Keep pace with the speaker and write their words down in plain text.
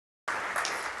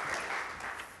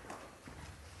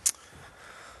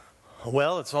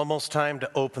Well, it's almost time to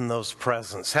open those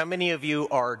presents. How many of you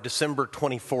are December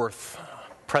 24th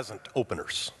present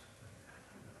openers?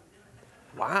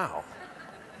 Wow,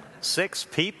 6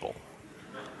 people.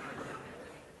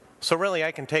 So really,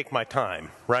 I can take my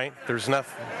time, right? There's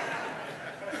nothing,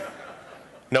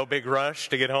 no big rush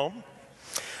to get home.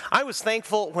 I was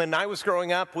thankful when I was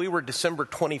growing up, we were December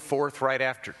 24th right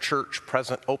after church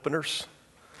present openers.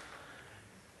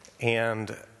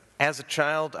 And as a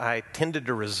child, I tended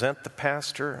to resent the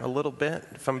pastor a little bit,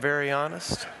 if I'm very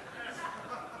honest.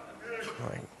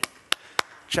 Like,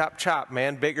 chop, chop,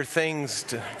 man, bigger things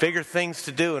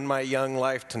to do in my young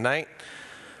life tonight.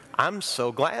 I'm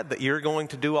so glad that you're going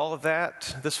to do all of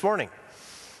that this morning,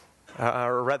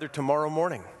 or rather tomorrow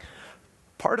morning.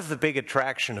 Part of the big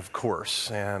attraction, of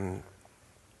course, and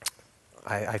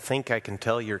I think I can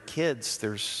tell your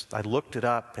kids, I looked it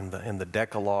up in the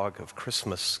Decalogue of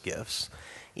Christmas gifts.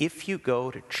 If you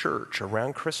go to church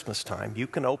around Christmas time, you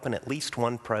can open at least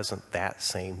one present that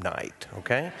same night,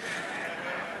 okay?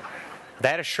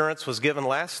 That assurance was given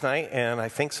last night, and I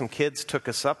think some kids took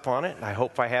us up on it. I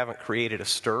hope I haven't created a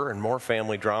stir and more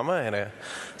family drama in a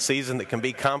season that can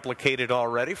be complicated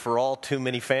already for all too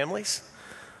many families.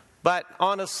 But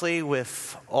honestly,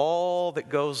 with all that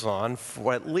goes on,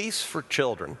 at least for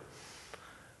children,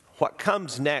 what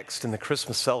comes next in the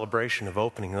Christmas celebration of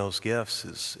opening those gifts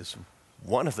is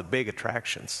one of the big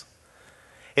attractions.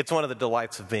 It's one of the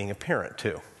delights of being a parent,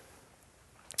 too.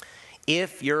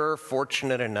 If you're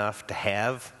fortunate enough to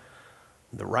have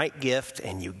the right gift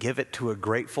and you give it to a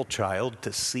grateful child,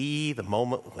 to see the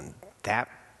moment when that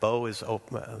bow is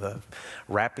open, the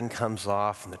wrapping comes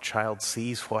off, and the child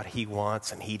sees what he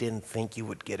wants and he didn't think you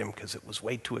would get him because it was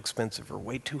way too expensive or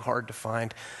way too hard to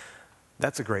find,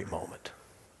 that's a great moment.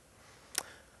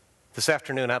 This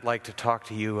afternoon, I'd like to talk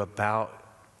to you about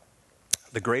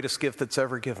the greatest gift that's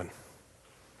ever given.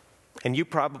 And you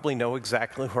probably know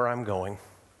exactly where I'm going.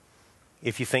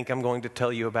 If you think I'm going to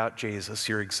tell you about Jesus,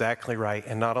 you're exactly right.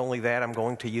 And not only that, I'm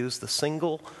going to use the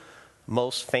single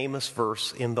most famous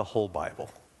verse in the whole Bible.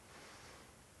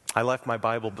 I left my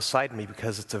Bible beside me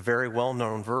because it's a very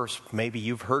well-known verse. Maybe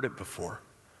you've heard it before.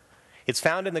 It's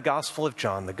found in the Gospel of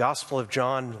John. The Gospel of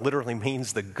John literally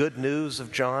means the good news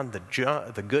of John,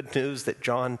 the good news that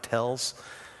John tells.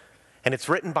 And it's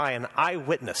written by an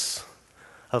eyewitness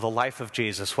of the life of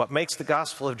Jesus. What makes the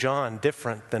Gospel of John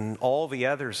different than all the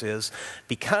others is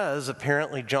because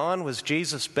apparently John was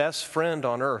Jesus' best friend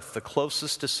on earth, the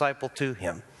closest disciple to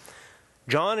him.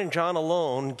 John and John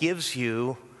alone gives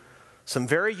you some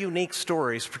very unique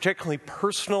stories, particularly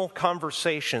personal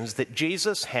conversations that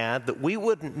Jesus had that we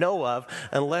wouldn't know of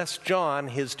unless John,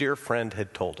 his dear friend,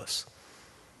 had told us.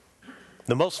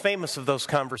 The most famous of those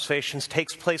conversations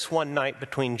takes place one night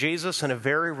between Jesus and a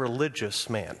very religious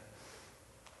man.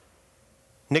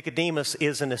 Nicodemus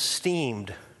is an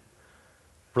esteemed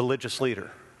religious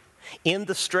leader. In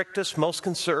the strictest, most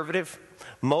conservative,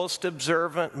 most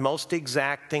observant, most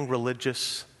exacting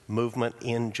religious movement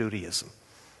in Judaism.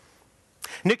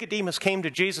 Nicodemus came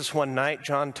to Jesus one night,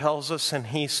 John tells us, and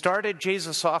he started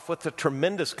Jesus off with a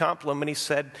tremendous compliment. He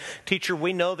said, "Teacher,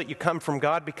 we know that you come from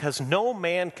God because no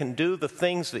man can do the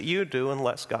things that you do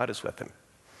unless God is with him."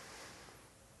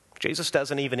 Jesus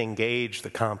doesn't even engage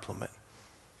the compliment.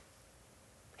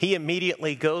 He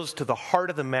immediately goes to the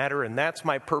heart of the matter, and that's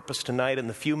my purpose tonight in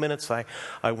the few minutes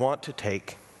I want to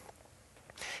take.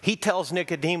 He tells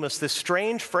Nicodemus this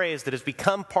strange phrase that has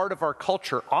become part of our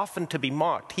culture, often to be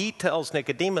mocked. He tells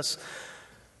Nicodemus,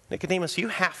 you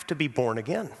have to be born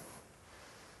again.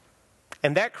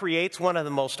 And that creates one of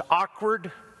the most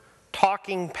awkward,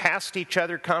 talking past each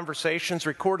other conversations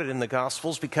recorded in the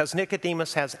Gospels because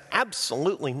Nicodemus has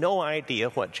absolutely no idea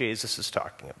what Jesus is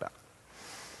talking about.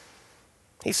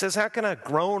 He says, how can a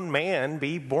grown man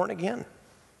be born again?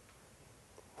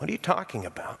 What are you talking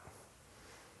about?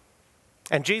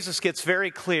 And Jesus gets very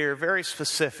clear, very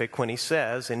specific when he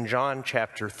says in John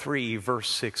chapter 3, verse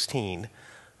 16,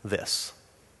 this.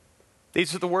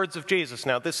 These are the words of Jesus.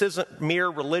 Now, this isn't mere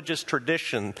religious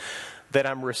tradition that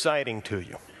I'm reciting to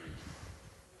you.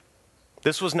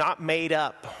 This was not made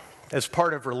up as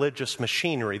part of religious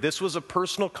machinery. This was a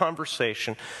personal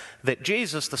conversation that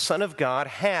Jesus, the Son of God,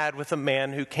 had with a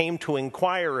man who came to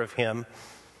inquire of him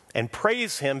and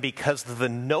praise him because of the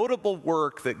notable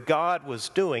work that God was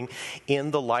doing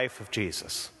in the life of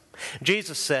Jesus.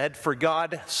 Jesus said, "For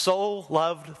God so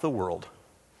loved the world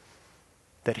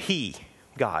that he,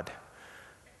 God,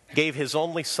 gave his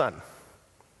only Son,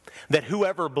 that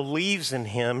whoever believes in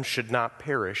him should not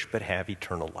perish but have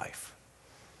eternal life."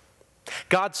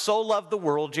 God so loved the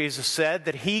world, Jesus said,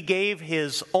 that he gave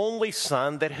his only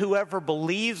Son, that whoever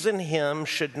believes in him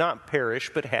should not perish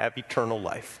but have eternal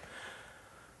life.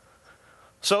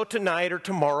 So tonight or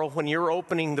tomorrow, when you're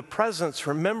opening the presents,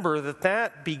 remember that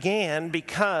that began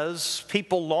because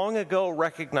people long ago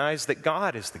recognized that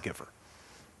God is the giver.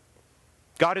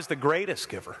 God is the greatest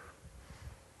giver.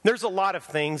 There's a lot of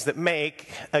things that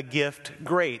make a gift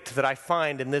great that I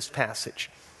find in this passage.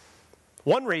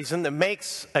 One reason that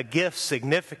makes a gift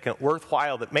significant,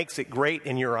 worthwhile, that makes it great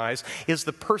in your eyes is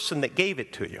the person that gave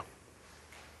it to you.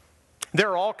 There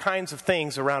are all kinds of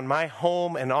things around my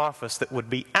home and office that would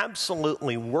be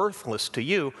absolutely worthless to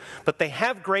you, but they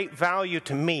have great value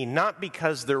to me, not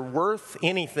because they're worth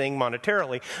anything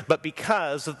monetarily, but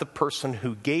because of the person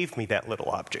who gave me that little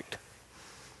object.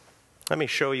 Let me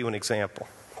show you an example.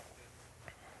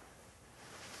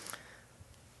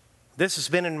 This has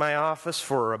been in my office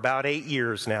for about 8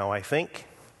 years now, I think.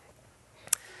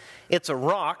 It's a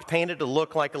rock painted to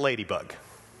look like a ladybug.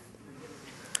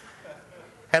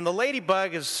 And the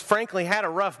ladybug has frankly had a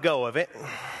rough go of it.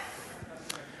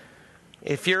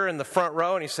 If you're in the front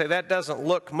row and you say, that doesn't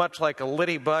look much like a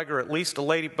ladybug, or at least a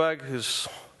ladybug who's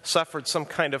suffered some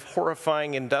kind of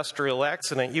horrifying industrial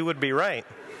accident, you would be right.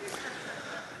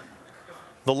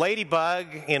 The ladybug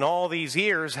in all these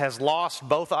years has lost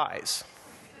both eyes.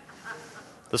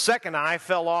 The second eye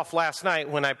fell off last night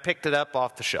when I picked it up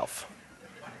off the shelf.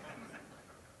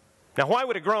 Now, why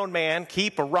would a grown man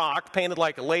keep a rock painted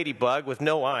like a ladybug with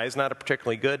no eyes, not a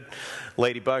particularly good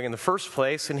ladybug in the first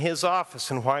place, in his office,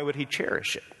 and why would he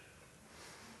cherish it?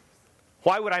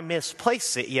 Why would I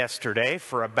misplace it yesterday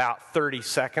for about 30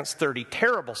 seconds, 30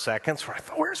 terrible seconds, where I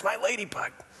thought, where's my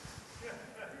ladybug?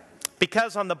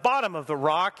 Because on the bottom of the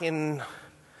rock, in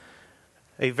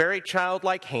a very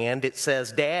childlike hand, it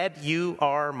says, Dad, you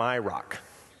are my rock.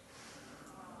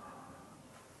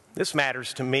 This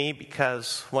matters to me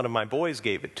because one of my boys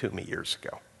gave it to me years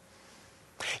ago.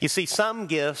 You see, some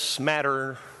gifts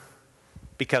matter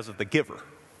because of the giver.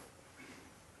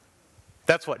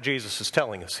 That's what Jesus is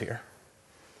telling us here.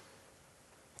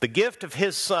 The gift of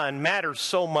his Son matters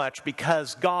so much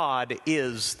because God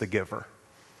is the giver.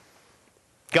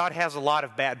 God has a lot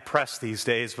of bad press these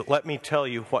days, but let me tell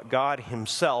you what God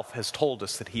himself has told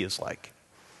us that he is like.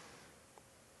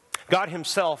 God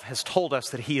himself has told us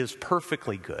that he is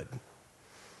perfectly good.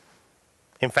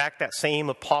 In fact, that same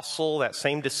apostle, that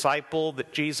same disciple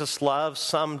that Jesus loved,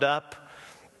 summed up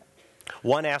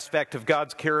one aspect of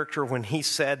God's character when he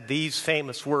said these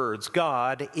famous words,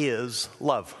 God is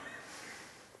love.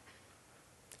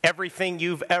 Everything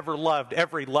you've ever loved,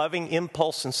 every loving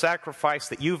impulse and sacrifice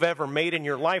that you've ever made in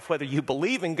your life, whether you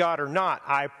believe in God or not,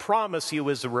 I promise you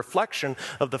is a reflection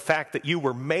of the fact that you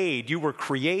were made, you were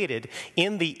created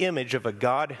in the image of a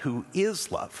God who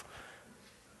is love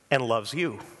and loves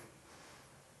you.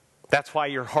 That's why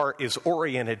your heart is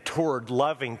oriented toward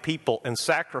loving people and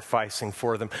sacrificing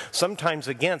for them, sometimes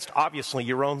against, obviously,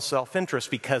 your own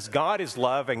self-interest, because God is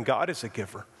love and God is a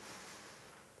giver.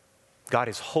 God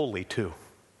is holy too.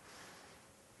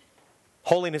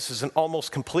 Holiness is an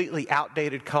almost completely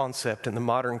outdated concept in the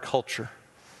modern culture.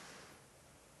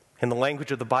 In the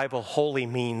language of the Bible, holy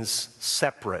means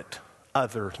separate,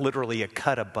 other, literally a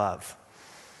cut above.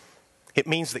 It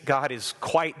means that God is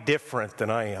quite different than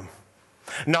I am.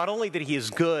 Not only that he is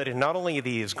good, and not only that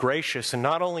he is gracious, and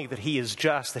not only that he is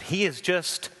just, that he is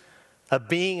just a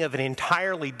being of an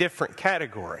entirely different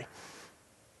category.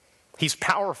 He's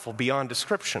powerful beyond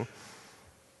description.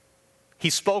 He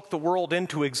spoke the world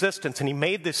into existence, and he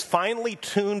made this finely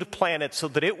tuned planet so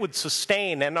that it would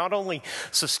sustain, and not only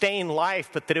sustain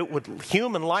life, but that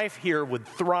human life here would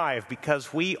thrive,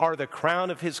 because we are the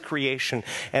crown of his creation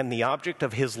and the object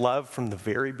of his love from the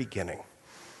very beginning.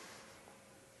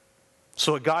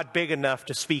 So a God big enough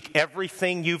to speak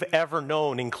everything you've ever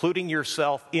known, including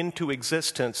yourself, into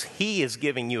existence, he is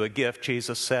giving you a gift,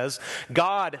 Jesus says.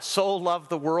 God so loved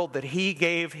the world that he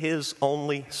gave his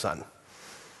only Son.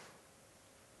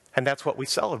 And that's what we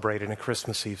celebrate in a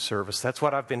Christmas Eve service. That's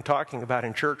what I've been talking about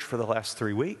in church for the last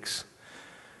 3 weeks.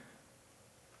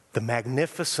 The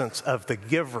magnificence of the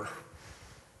giver.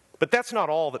 But that's not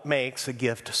all that makes a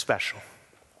gift special.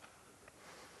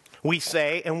 We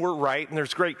say, and we're right, and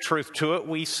there's great truth to it,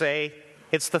 we say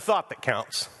it's the thought that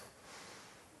counts.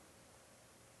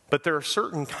 But there are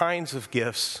certain kinds of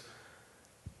gifts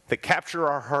that capture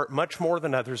our heart much more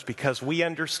than others because we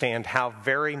understand how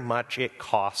very much it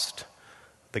cost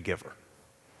the giver.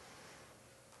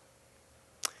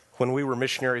 When we were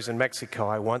missionaries in Mexico,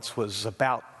 I once was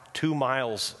about 2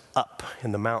 miles up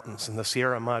in the mountains, in the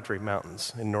Sierra Madre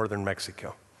Mountains in northern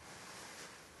Mexico.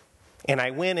 And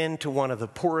I went into one of the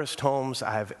poorest homes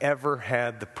I've ever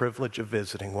had the privilege of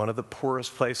visiting, one of the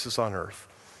poorest places on earth.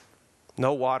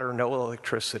 No water, no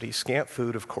electricity, scant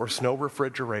food, of course, no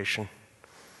refrigeration.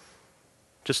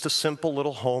 Just a simple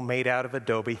little home made out of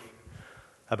adobe,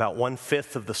 about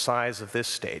 1/5 of the size of this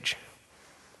stage.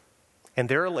 And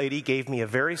there a lady gave me a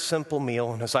very simple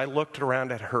meal, and as I looked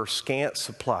around at her scant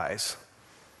supplies,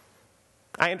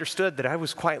 I understood that I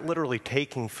was quite literally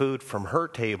taking food from her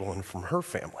table and from her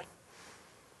family.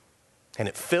 And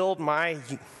it filled my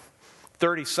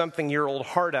 30-something-year-old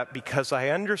heart up because I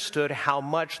understood how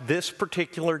much this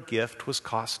particular gift was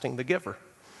costing the giver.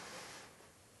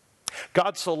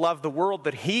 God so loved the world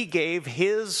that he gave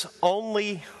his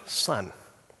only son.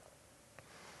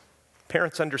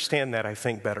 Parents understand that, I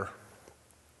think, better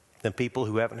than people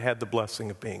who haven't had the blessing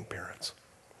of being parents.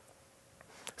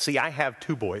 See, I have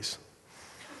 2 boys.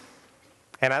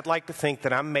 And I'd like to think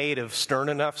that I'm made of stern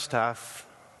enough stuff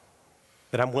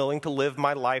that I'm willing to live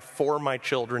my life for my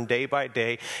children day by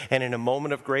day, and in a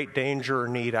moment of great danger or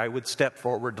need, I would step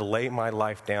forward to lay my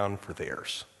life down for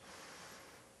theirs.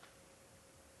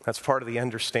 That's part of the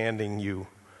understanding you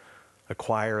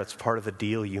acquire. It's part of the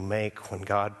deal you make when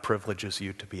God privileges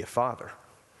you to be a father.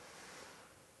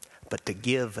 But to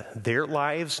give their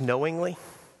lives knowingly,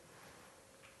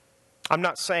 I'm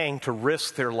not saying to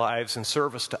risk their lives in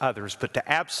service to others, but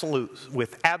to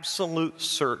with absolute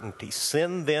certainty,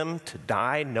 send them to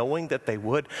die knowing that they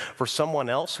would for someone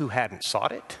else who hadn't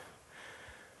sought it,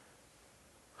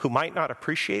 who might not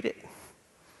appreciate it,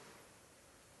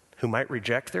 who might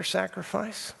reject their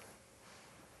sacrifice.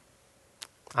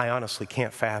 I honestly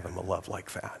can't fathom a love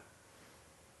like that.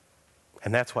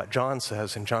 And that's what John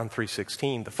says in John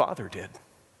 3:16, the Father did.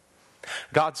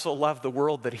 God so loved the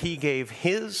world that he gave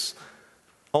his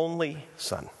only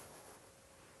son.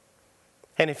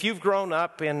 And if you've grown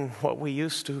up in what we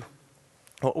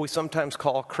sometimes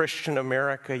call Christian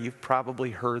America, you've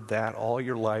probably heard that all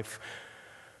your life.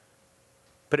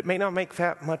 But it may not make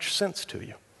that much sense to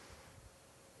you.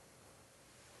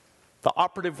 The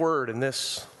operative word in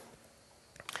this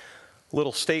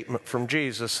little statement from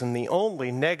Jesus, and the only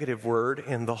negative word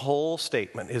in the whole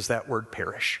statement, is that word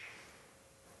perish.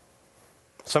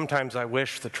 Sometimes I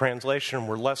wish the translation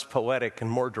were less poetic and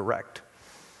more direct.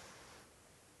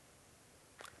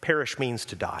 Perish means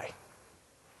to die.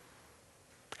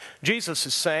 Jesus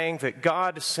is saying that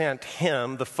God sent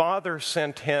him, the Father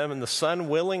sent him, and the Son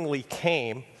willingly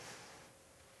came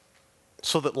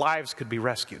so that lives could be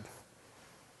rescued,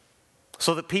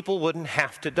 so that people wouldn't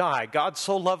have to die. God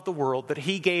so loved the world that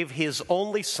he gave his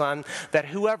only Son, that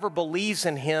whoever believes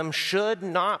in him should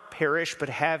not perish but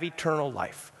have eternal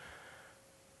life.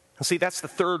 And see, that's the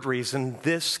third reason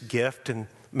this gift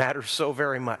matters so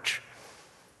very much.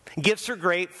 Gifts are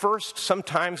great, first,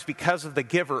 sometimes because of the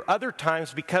giver, other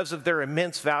times because of their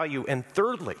immense value, and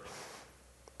thirdly,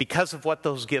 because of what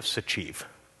those gifts achieve.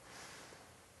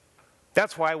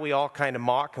 That's why we all kind of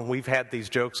mock, and we've had these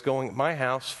jokes going at my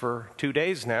house for 2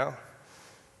 days now.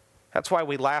 That's why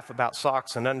we laugh about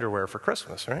socks and underwear for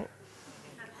Christmas, right?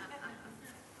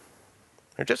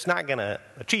 They're just not going to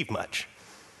achieve much.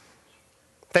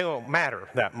 They won't matter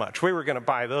that much. We were going to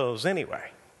buy those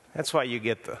anyway. That's why you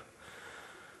get the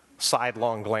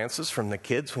sidelong glances from the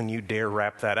kids when you dare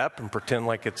wrap that up and pretend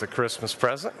like it's a Christmas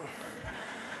present.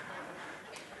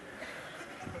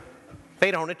 They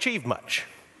don't achieve much.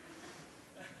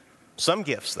 Some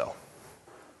gifts, though,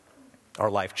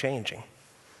 are life-changing.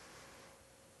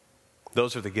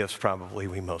 Those are the gifts probably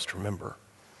we most remember.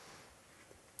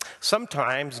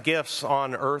 Sometimes gifts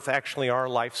on earth actually are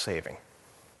life-saving.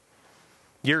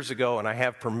 Years ago, and I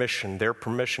have their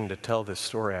permission to tell this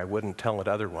story, I wouldn't tell it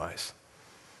otherwise.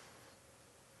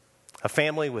 A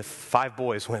family with 5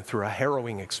 boys went through a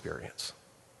harrowing experience.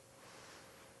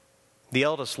 The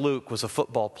eldest, Luke, was a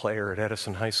football player at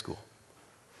Edison High School.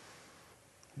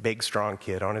 Big, strong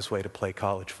kid on his way to play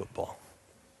college football.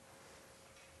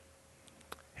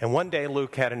 And one day,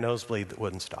 Luke had a nosebleed that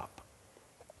wouldn't stop.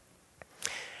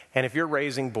 And if you're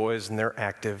raising boys and they're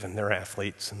active and they're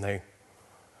athletes and they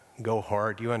go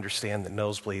hard, you understand that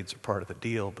nosebleeds are part of the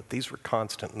deal, but these were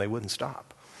constant and they wouldn't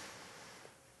stop.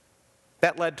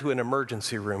 That led to an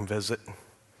emergency room visit.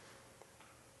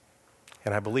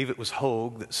 And I believe it was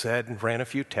Hoag that ran a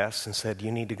few tests and said,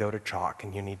 you need to go to chalk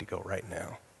and you need to go right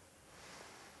now.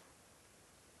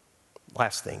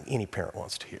 Last thing any parent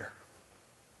wants to hear.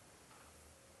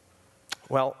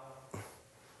 Well,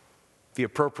 the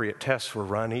appropriate tests were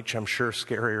run, each I'm sure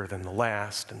scarier than the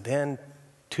last, and then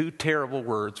 2 terrible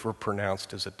words were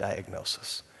pronounced as a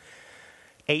diagnosis.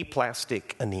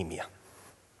 Aplastic anemia.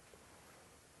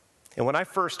 And when I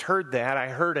first heard that, I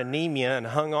heard anemia and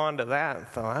hung on to that and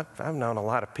thought, I've known a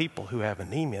lot of people who have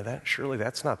anemia. Surely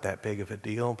that's not that big of a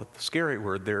deal. But the scary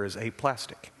word there is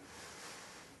aplastic.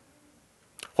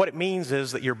 What it means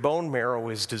is that your bone marrow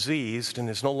is diseased and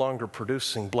is no longer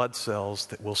producing blood cells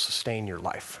that will sustain your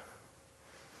life.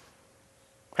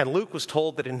 And Luke was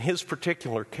told that in his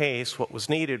particular case, what was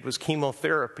needed was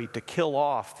chemotherapy to kill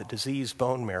off the diseased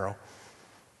bone marrow,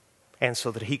 and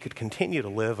so that he could continue to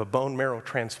live, a bone marrow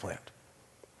transplant.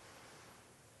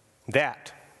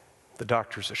 That, the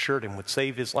doctors assured him, would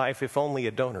save his life if only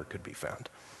a donor could be found.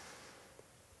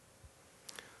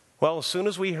 Well, as soon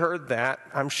as we heard that,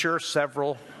 I'm sure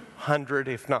several hundred,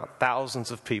 if not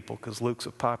thousands of people, because Luke's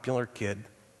a popular kid,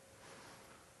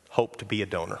 hoped to be a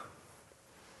donor.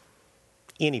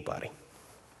 Anybody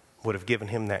would have given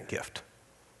him that gift.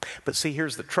 But see,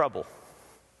 here's the trouble.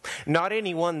 Not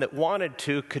anyone that wanted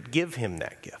to could give him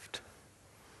that gift.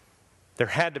 There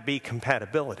had to be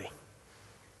compatibility.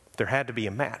 There had to be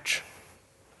a match.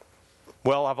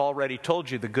 Well, I've already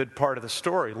told you the good part of the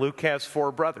story. Luke has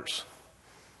 4 brothers.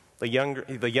 The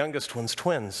youngest one's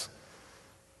twins.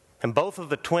 And both of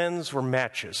the twins were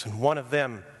matches. And one of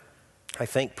them, I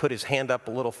think, put his hand up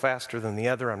a little faster than the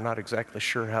other. I'm not exactly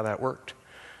sure how that worked.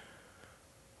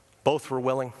 Both were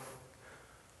willing.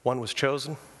 One was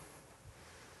chosen.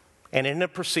 And in a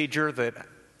procedure that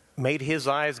made his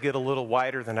eyes get a little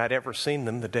wider than I'd ever seen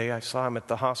them the day I saw him at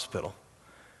the hospital,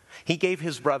 he gave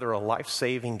his brother a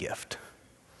life-saving gift.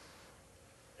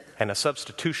 And a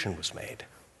substitution was made.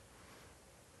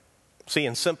 See,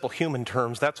 in simple human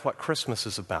terms, that's what Christmas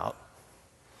is about.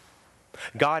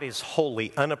 God is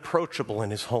holy, unapproachable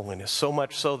in his holiness, so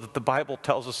much so that the Bible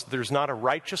tells us there's not a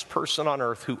righteous person on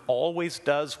earth who always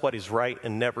does what is right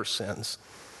and never sins.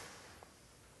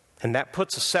 And that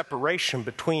puts a separation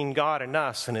between God and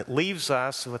us, and it leaves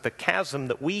us with a chasm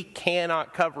that we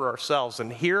cannot cover ourselves.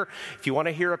 And here, if you want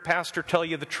to hear a pastor tell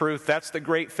you the truth, that's the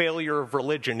great failure of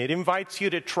religion. It invites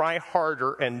you to try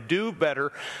harder and do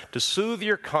better to soothe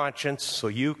your conscience so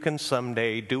you can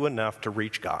someday do enough to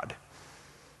reach God.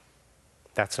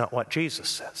 That's not what Jesus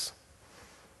says.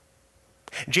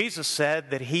 Jesus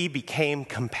said that he became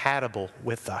compatible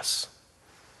with us,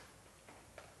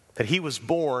 that he was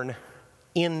born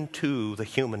into the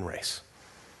human race.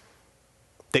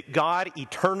 That God,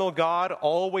 eternal God,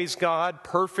 always God,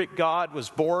 perfect God, was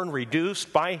born,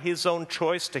 reduced by his own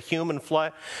choice to human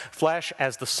flesh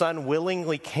as the Son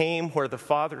willingly came where the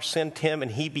Father sent him,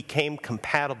 and he became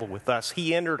compatible with us.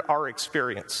 He entered our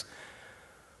experience.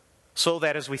 So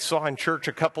that, as we saw in church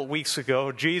a couple weeks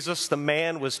ago, Jesus, the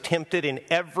man, was tempted in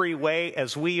every way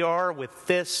as we are, with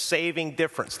this saving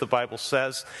difference. The Bible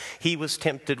says he was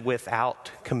tempted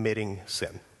without committing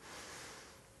sin.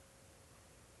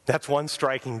 That's one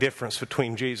striking difference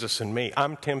between Jesus and me.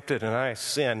 I'm tempted and I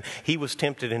sin. He was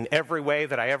tempted in every way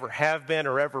that I ever have been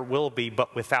or ever will be,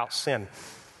 but without sin.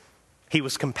 He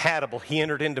was compatible. He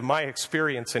entered into my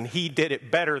experience, and he did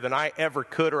it better than I ever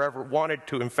could or ever wanted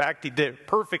to. In fact, he did it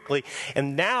perfectly.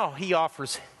 And now he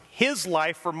offers his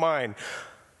life for mine,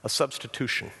 a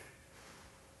substitution,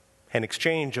 an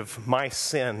exchange of my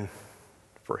sin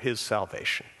for his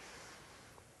salvation.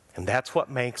 And that's what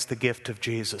makes the gift of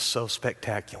Jesus so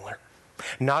spectacular.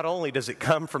 Not only does it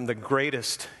come from the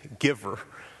greatest giver,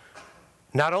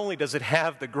 not only does it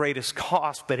have the greatest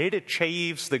cost, but it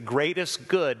achieves the greatest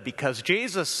good, because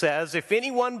Jesus says if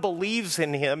anyone believes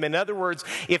in him, in other words,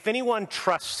 if anyone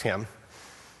trusts him,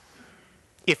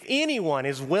 if anyone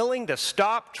is willing to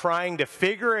stop trying to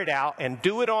figure it out and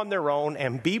do it on their own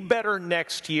and be better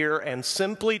next year and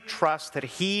simply trust that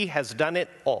he has done it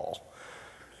all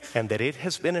and that it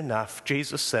has been enough,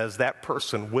 Jesus says that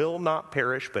person will not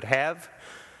perish but have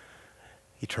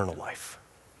eternal life.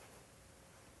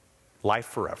 Life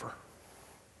forever.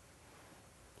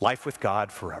 Life with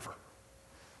God forever.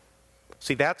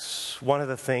 See, that's one of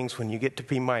the things when you get to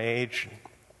be my age,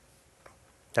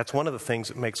 that's one of the things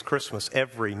that makes Christmas,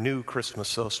 every new Christmas,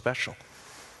 so special.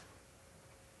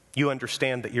 You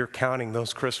understand that you're counting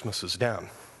those Christmases down.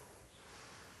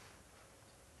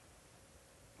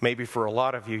 Maybe for a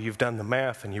lot of you, you've done the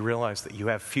math and you realize that you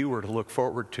have fewer to look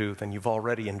forward to than you've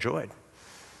already enjoyed.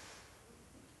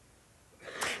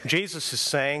 Jesus is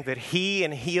saying that he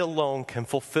and he alone can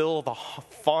fulfill the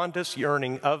fondest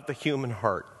yearning of the human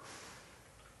heart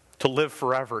to live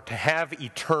forever, to have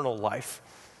eternal life,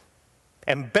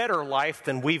 and better life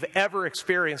than we've ever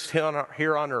experienced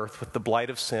here on earth, with the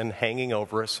blight of sin hanging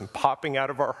over us and popping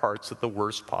out of our hearts at the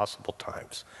worst possible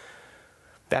times.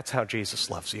 That's how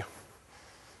Jesus loves you.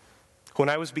 When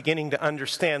I was beginning to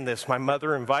understand this, my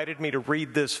mother invited me to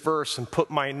read this verse and put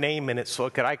my name in it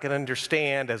so I could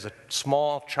understand as a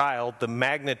small child the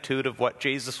magnitude of what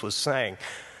Jesus was saying.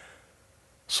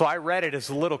 So I read it as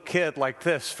a little kid like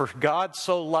this: "For God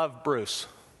so loved Bruce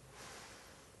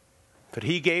that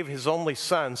he gave his only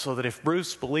son so that if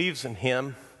Bruce believes in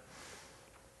him,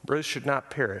 Bruce should not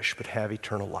perish but have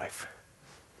eternal life."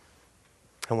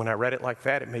 And when I read it like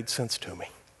that, it made sense to me.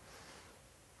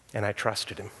 And I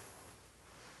trusted him.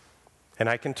 And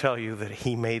I can tell you that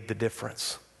he made the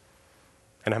difference.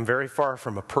 And I'm very far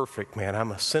from a perfect man.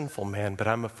 I'm a sinful man, but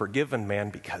I'm a forgiven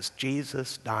man because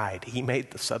Jesus died. He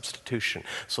made the substitution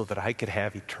so that I could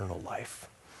have eternal life.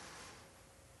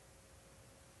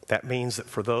 That means that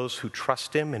for those who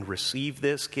trust him and receive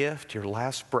this gift, your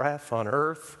last breath on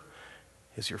earth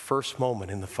is your first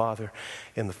moment in the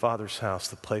Father's house,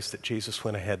 the place that Jesus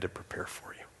went ahead to prepare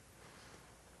for you.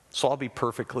 So I'll be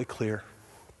perfectly clear.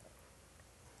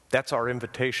 That's our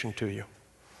invitation to you.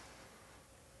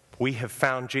 We have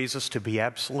found Jesus to be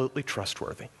absolutely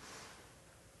trustworthy.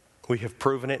 We have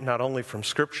proven it not only from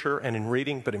Scripture and in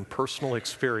reading, but in personal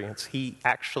experience. He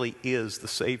actually is the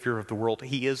Savior of the world.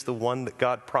 He is the one that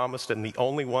God promised and the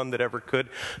only one that ever could,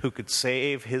 who could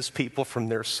save his people from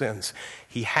their sins.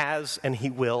 He has and he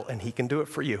will, and he can do it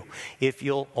for you if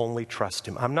you'll only trust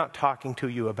him. I'm not talking to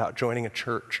you about joining a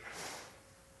church.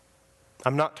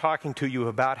 I'm not talking to you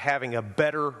about having a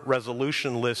better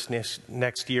resolution list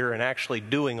next year and actually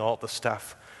doing all the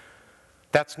stuff.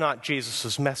 That's not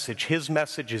Jesus' message. His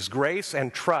message is grace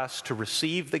and trust to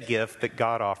receive the gift that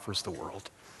God offers the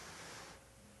world.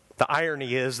 The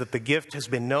irony is that the gift has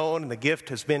been known and the gift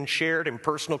has been shared in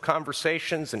personal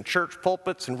conversations and church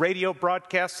pulpits and radio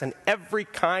broadcasts in every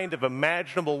kind of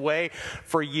imaginable way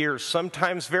for years,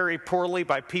 sometimes very poorly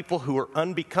by people who are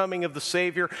unbecoming of the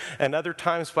Savior, and other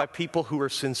times by people who are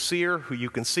sincere, who you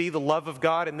can see the love of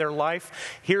God in their life.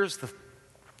 Here's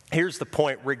the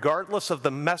point. Regardless of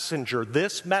the messenger,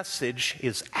 this message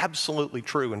is absolutely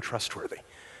true and trustworthy.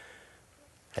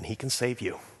 And he can save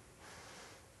you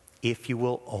if you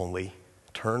will only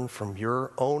turn from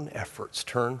your own efforts,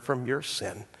 turn from your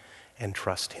sin, and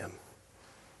trust him.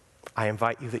 I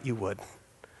invite you that you would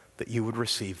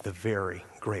receive the very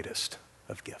greatest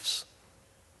of gifts.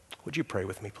 Would you pray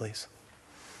with me, please?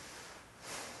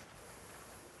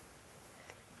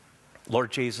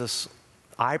 Lord Jesus,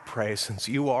 I pray, since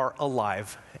you are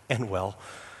alive and well,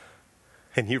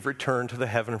 and you've returned to the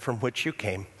heaven from which you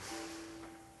came,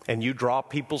 and you draw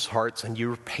people's hearts, and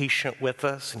you're patient with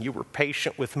us, and you were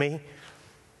patient with me,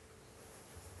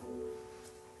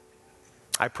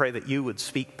 I pray that you would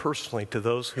speak personally to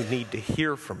those who need to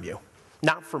hear from you.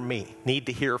 Not from me, need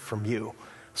to hear from you,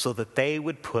 so that they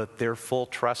would put their full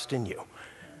trust in you,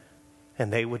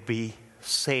 and they would be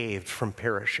saved from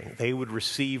perishing. They would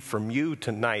receive from you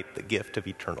tonight the gift of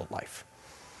eternal life.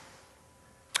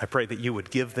 I pray that you would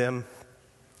give them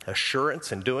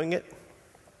assurance in doing it,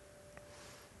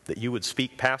 that you would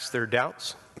speak past their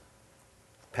doubts,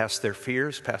 past their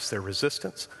fears, past their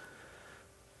resistance.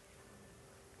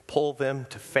 Pull them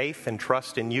to faith and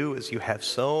trust in you as you have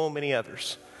so many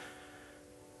others.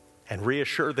 And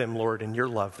reassure them, Lord, in your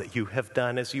love that you have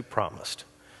done as you promised.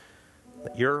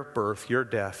 That your birth, your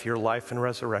death, your life and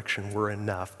resurrection were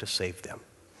enough to save them.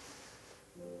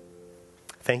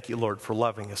 Thank you, Lord, for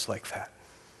loving us like that.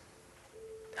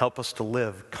 Help us to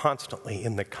live constantly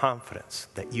in the confidence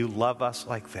that you love us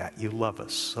like that. You love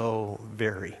us so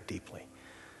very deeply.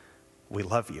 We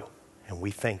love you and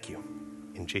we thank you.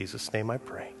 In Jesus' name I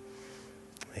pray.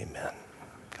 Amen.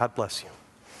 God bless you.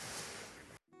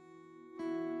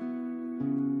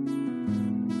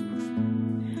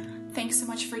 Thanks so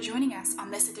much for joining us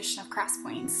on this edition of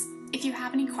Crosspoints. If you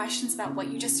have any questions about what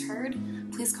you just heard,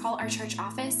 please call our church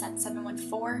office at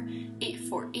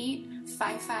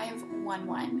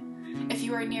 714-848-5511. If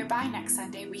you are nearby next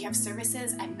Sunday, we have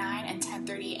services at 9 and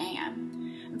 10:30 a.m.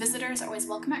 Visitors are always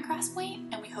welcome at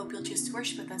Crosspoint, and we hope you'll choose to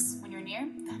worship with us when you're near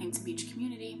the Huntington Beach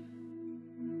community.